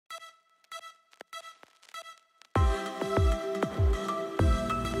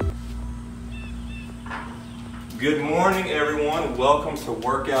Good morning, everyone. Welcome to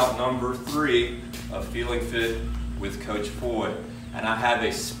workout number 3 of Feeling Fit with Coach Foy. And I have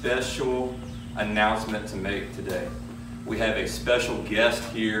a special announcement to make today. We have a special guest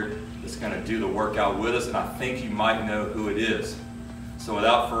here that's going to do the workout with us, and I think you might know who it is. So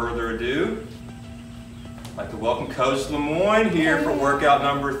without further ado, I'd like to welcome Coach Lemoyne here for workout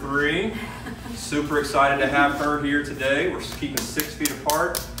number 3. Super excited to have her here today. We're keeping 6 feet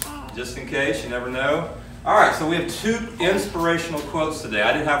apart, just in case, you never know. All right, so we have 2 inspirational quotes today.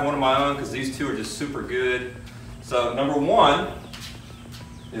 I didn't have one of my own because these 2 are just super good. So number 1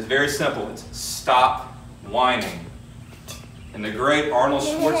 is very simple. It's stop whining. And the great Arnold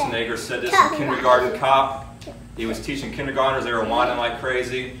Schwarzenegger said this in Kindergarten Cop. He was teaching kindergartners, they were whining like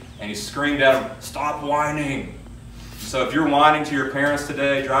crazy, and he screamed at them, "Stop whining." So if you're whining to your parents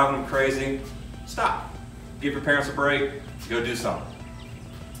today, driving them crazy, stop. Give your parents a break, go do something.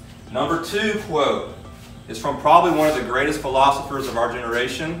 Number 2 quote is from probably one of the greatest philosophers of our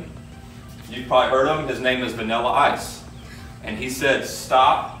generation. You've probably heard of him. His name is Vanilla Ice. And he said,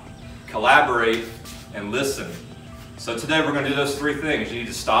 stop, collaborate, and listen. So today we're going to do those 3 things. You need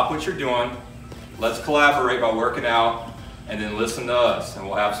to stop what you're doing, let's collaborate by working out, and then listen to us, and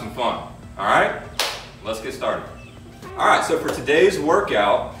we'll have some fun. All right? Let's get started. All right, so for today's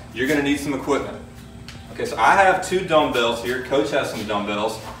workout, you're going to need some equipment. Okay, so I have 2 dumbbells here. Coach has some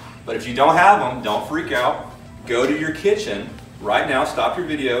dumbbells. But if you don't have them, don't freak out. Go to your kitchen right now, stop your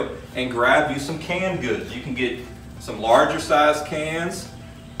video, and grab you some canned goods. You can get some larger size cans,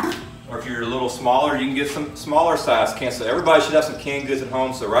 or if you're a little smaller, you can get some smaller size cans. So everybody should have some canned goods at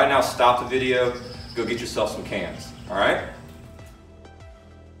home. So right now, stop the video, go get yourself some cans, all right?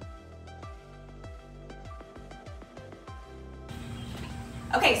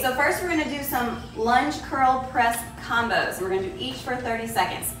 Okay, so first we're going to do some lunge curl press combos. We're going to do each for 30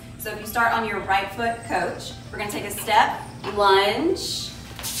 seconds. So if you start on your right foot, Coach, we're going to take a step, lunge,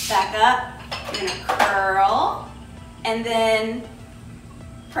 back up, you're going to curl, and then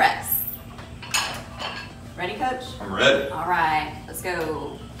press. Ready, Coach? I'm ready. All right, let's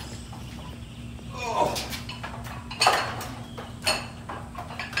go. Oh.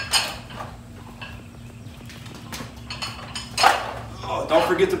 Oh, don't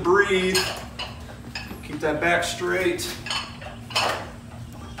forget to breathe. Keep that back straight.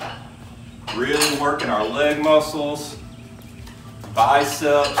 Really working our leg muscles,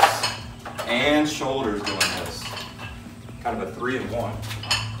 biceps, and shoulders doing this. Kind of a 3-in-1.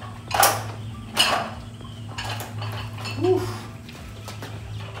 Whew.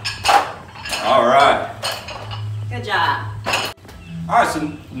 All right. Good job. All right,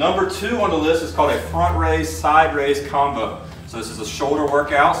 so number 2 on the list is called a front raise, side raise combo. So this is a shoulder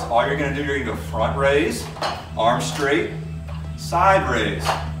workout. So all you're going to do, you're going to go front raise, arm straight, side raise,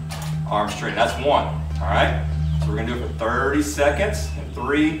 arm straight. That's 1, all right? So we're going to do it for 30 seconds. In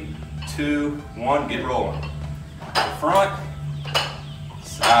 3, 2, 1, get rolling. Front,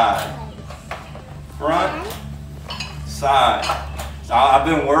 side, front, side. So I've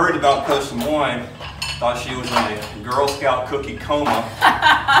been worried about Coach Lemoyne. Thought she was in a Girl Scout cookie coma.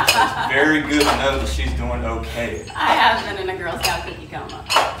 It's very good to know that she's doing okay. I have been in a Girl Scout cookie coma.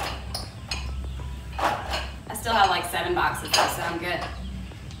 I still have like 7 boxes though, so I'm good.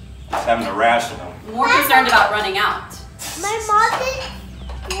 Just having a ration them. More concerned about running out. My mom did.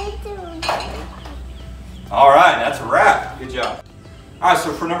 All right, that's a wrap. Good job. All right,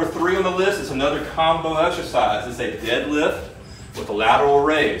 so for number 3 on the list, it's another combo exercise. It's a deadlift with a lateral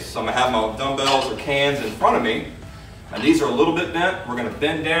raise. So I'm gonna have my dumbbells or cans in front of me, and these are a little bit bent. We're gonna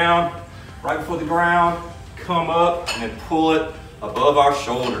bend down right before the ground, come up, and then pull it above our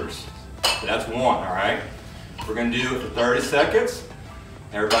shoulders. So that's 1, all right? We're gonna do it for 30 seconds.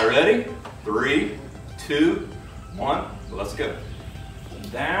 Everybody ready? 3, 2, 1, let's go.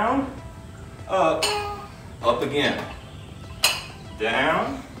 Down, up again.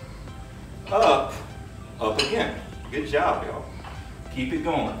 Down, up again. Good job, y'all. Keep it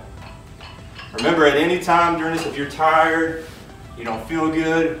going. Remember, at any time during this, if you're tired, you don't feel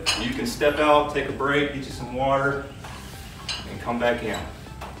good, you can step out, take a break, get you some water, and come back in.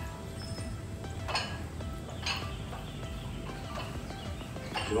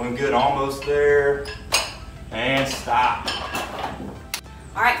 Doing good, almost there, and stop.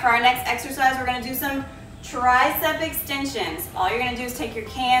 All right, for our next exercise, we're gonna do some tricep extensions. All you're gonna do is take your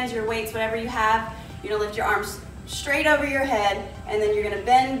cans, your weights, whatever you have, you're gonna lift your arms straight over your head, and then you're gonna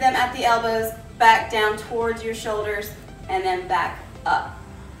bend them at the elbows, back down towards your shoulders, and then back up.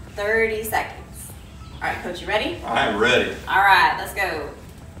 30 seconds. All right, Coach, you ready? I'm ready. All right, let's go.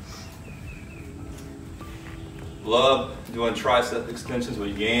 Love doing tricep extensions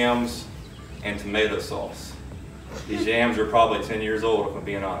with yams and tomato sauce. These yams are probably 10 years old, if I'm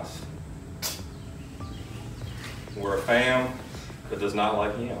being honest. We're a fam that does not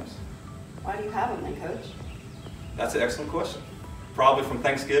like yams. Why do you have them then, Coach? That's an excellent question. Probably from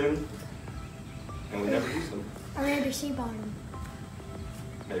Thanksgiving, and we never use them. I maybe she bought them.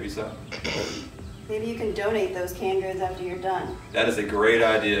 Maybe so. Maybe you can donate those canned goods after you're done. That is a great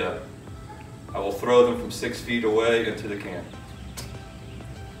idea. I will throw them from 6 feet away into the can.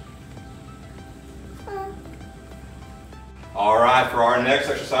 All right, for our next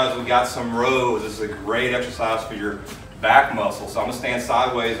exercise, we got some rows. This is a great exercise for your back muscles. So I'm gonna stand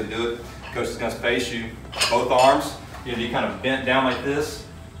sideways and do it. Coach is gonna face you. Both arms, you're gonna be kind of bent down like this.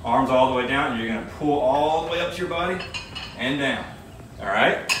 Arms all the way down, and you're gonna pull all the way up to your body and down. All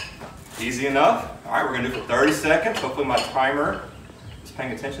right, easy enough. All right, we're gonna do it for 30 seconds. Hopefully my timer is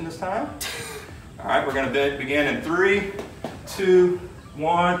paying attention this time. All right, we're gonna begin in 3, 2,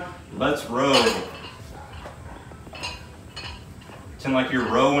 1. Let's row. Pretend like you're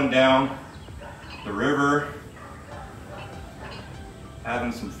rowing down the river,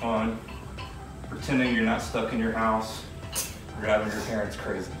 having some fun, pretending you're not stuck in your house, driving your parents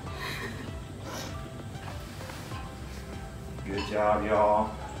crazy. Good job,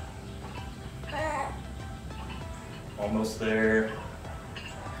 y'all. Almost there.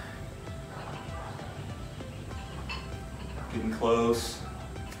 Getting close.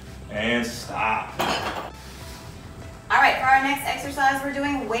 And stop. All right, for our next exercise, we're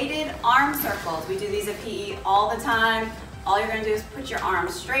doing weighted arm circles. We do these at PE all the time. All you're gonna do is put your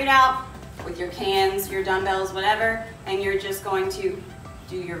arms straight out with your cans, your dumbbells, whatever, and you're just going to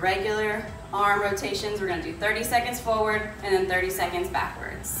do your regular arm rotations. We're gonna do 30 seconds forward and then 30 seconds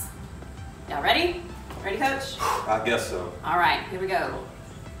backwards. Y'all ready? Ready, Coach? I guess so. All right, here we go.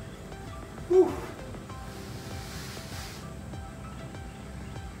 Whew.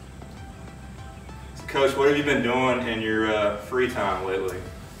 Coach, what have you been doing in your free time lately?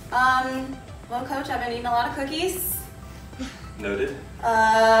 Well, Coach, I've been eating a lot of cookies. Noted.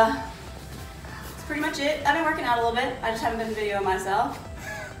 That's pretty much it. I've been working out a little bit. I just haven't been videoing myself.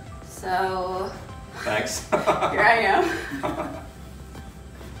 So, Thanks. here I am.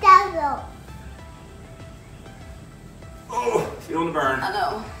 Dazzle. Oh, feeling the burn. I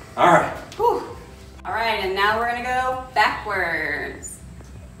know. All right. Whew. All right, and now we're gonna go backwards.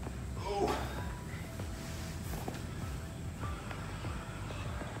 Oh.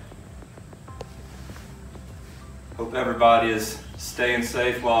 Hope everybody is staying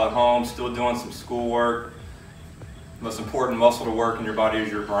safe while at home, still doing some schoolwork. The most important muscle to work in your body is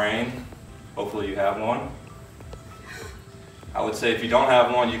your brain. Hopefully you have one. I would say if you don't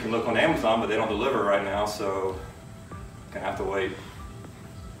have one, you can look on Amazon, but they don't deliver right now, so you're gonna have to wait.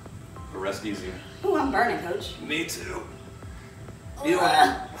 But rest easy. Ooh, I'm burning, Coach. Me too. Feeling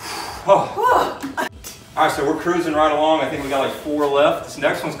it. Oh. All right, so we're cruising right along. I think we got like 4 left. This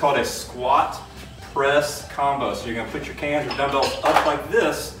next one's called a squat press combo. So you're gonna put your cans or dumbbells up like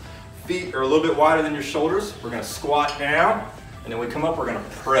this. Feet are a little bit wider than your shoulders. We're gonna squat down, and then we come up, we're gonna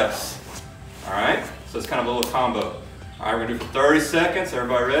press. All right, so it's kind of a little combo. All right, we're gonna do it for 30 seconds.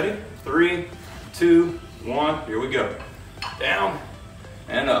 Everybody ready? 3, 2, 1, here we go. Down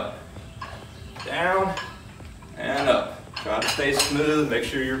and up. Down and up. Try to stay smooth, make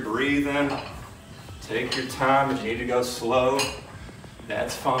sure you're breathing. Take your time. If you need to go slow,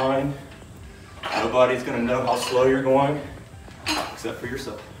 that's fine. Nobody's gonna know how slow you're going, except for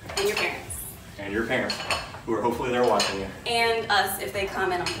yourself. And your parents. And your parents, who are hopefully there watching you. And us if they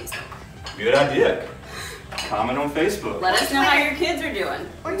comment on Facebook. Good idea. Comment on Facebook. Let us know how your kids are doing.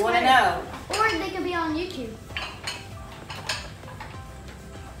 Or We want to Twitter. know. Or they could be on YouTube.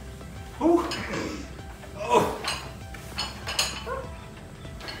 Ooh. Oh.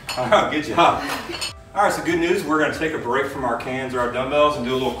 All right, good job. All right, so good news. We're going to take a break from our cans or our dumbbells and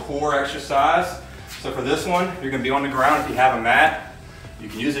do a little core exercise. So for this one, you're going to be on the ground if you have a mat. You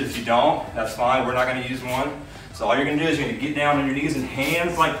can use it if you don't. That's fine. We're not going to use one. So all you're going to do is you're going to get down on your knees and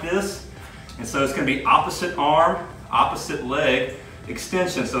hands like this. And so it's going to be opposite arm, opposite leg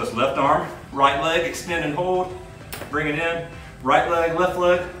extension. So it's left arm, right leg, extend and hold. Bring it in. Right leg, left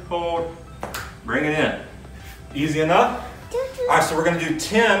leg, hold. Bring it in. Easy enough? All right, so we're going to do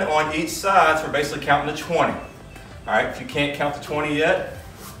 10 on each side, so we're basically counting to 20. All right, if you can't count to 20 yet,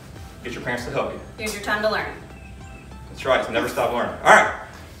 get your parents to help you. Here's your time to learn. That's right, so never stop learning. All right,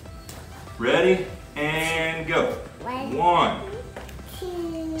 ready, and go. 1,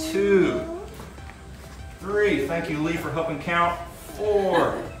 2, 3. Thank you, Lee, for helping count.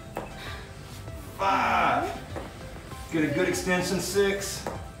 4, 5. Get a good extension. 6,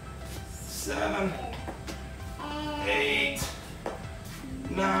 7, 8,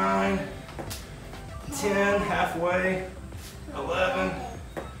 9, 10, halfway, 11,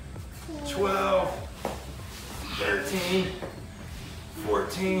 12, 13,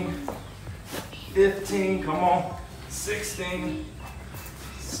 14, 15, come on, 16,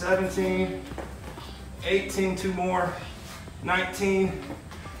 17, 18, two more, 19,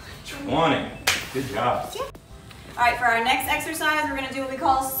 20. Good job. All right, for our next exercise, we're gonna do what we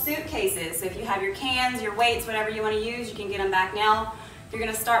call suitcases. So if you have your cans, your weights, whatever you wanna use, you can get them back now. You're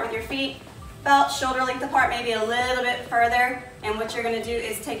gonna start with your feet about shoulder length apart, maybe a little bit further. And what you're gonna do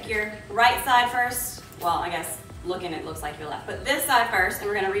is take your right side first. Well, I guess looking it looks like your left, but this side first, and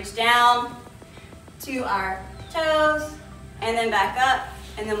we're gonna reach down to our toes, and then back up,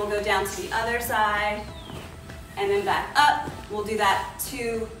 and then we'll go down to the other side, and then back up. We'll do that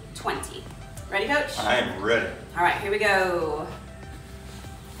to 20. Ready, Coach? I am ready. All right, here we go.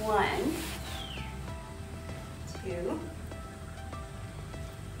 1, 2,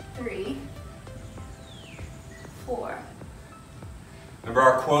 3, 4. Remember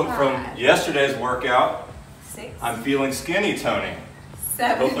our quote from yesterday's workout? 6. I'm feeling skinny, Tony.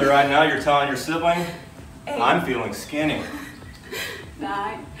 7. Hopefully right now you're telling your sibling, 8. I'm feeling skinny.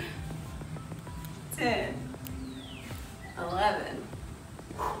 9, 10, 11,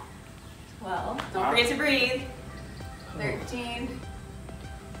 12. Don't forget to breathe. 13,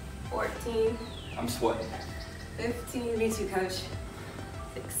 14. I'm sweating. 15. Me too, Coach.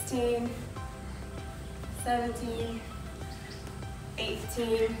 16, 17,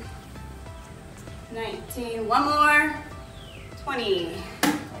 18, 19. One more. 20.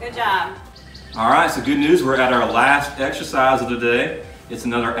 Good job. All right, so good news. We're at our last exercise of the day. It's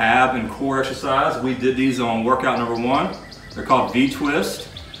another ab and core exercise. We did these on workout number 1. They're called V-twist.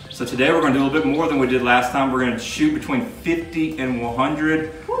 So today we're going to do a little bit more than we did last time. We're going to shoot between 50 and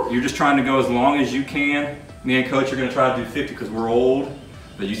 100. You're just trying to go as long as you can. Me and Coach are going to try to do 50 because we're old,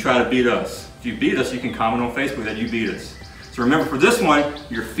 but you try to beat us. If you beat us, you can comment on Facebook that you beat us. So remember, for this one,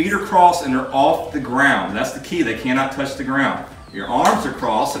 your feet are crossed and they're off the ground. That's the key. They cannot touch the ground. Your arms are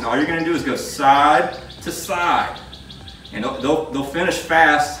crossed, and all you're going to do is go side to side. And they'll finish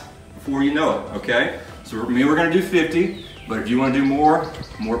fast before you know it, okay? So me, we're going to do 50, but if you want to do more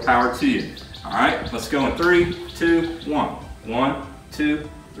power to you. All right, let's go in 3, 2, 1. 1, 2,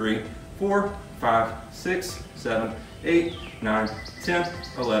 3, 4, 5, 6, 7, 8, 9, 10,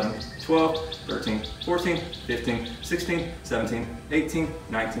 11, 12, 13, 14, 15, 16, 17, 18,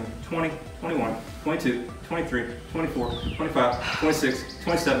 19, 20, 21, 22, 23, 24, 25, 26,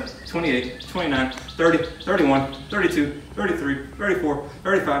 27, 28, 29, 30, 31, 32, 33, 34,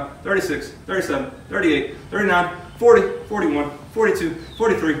 35, 36, 37, 38, 39, 40, 41, 42,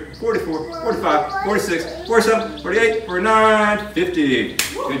 43, 44, 45, 46, 47, 48, 49, 50.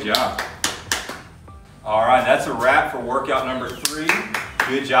 Good job. All right, that's a wrap for workout number 3.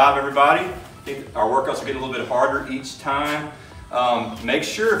 Good job, everybody. I think our workouts are getting a little bit harder each time. Make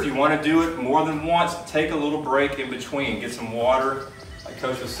sure if you want to do it more than once, take a little break in between. Get some water, like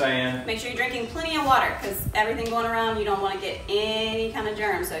Coach was saying. Make sure you're drinking plenty of water, because everything going around, you don't want to get any kind of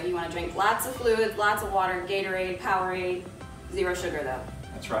germs. So you want to drink lots of fluids, lots of water, Gatorade, Powerade, 0 sugar though.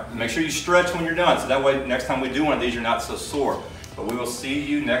 That's right. And make sure you stretch when you're done, so that way next time we do one of these, you're not so sore. But we will see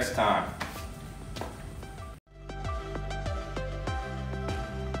you next time.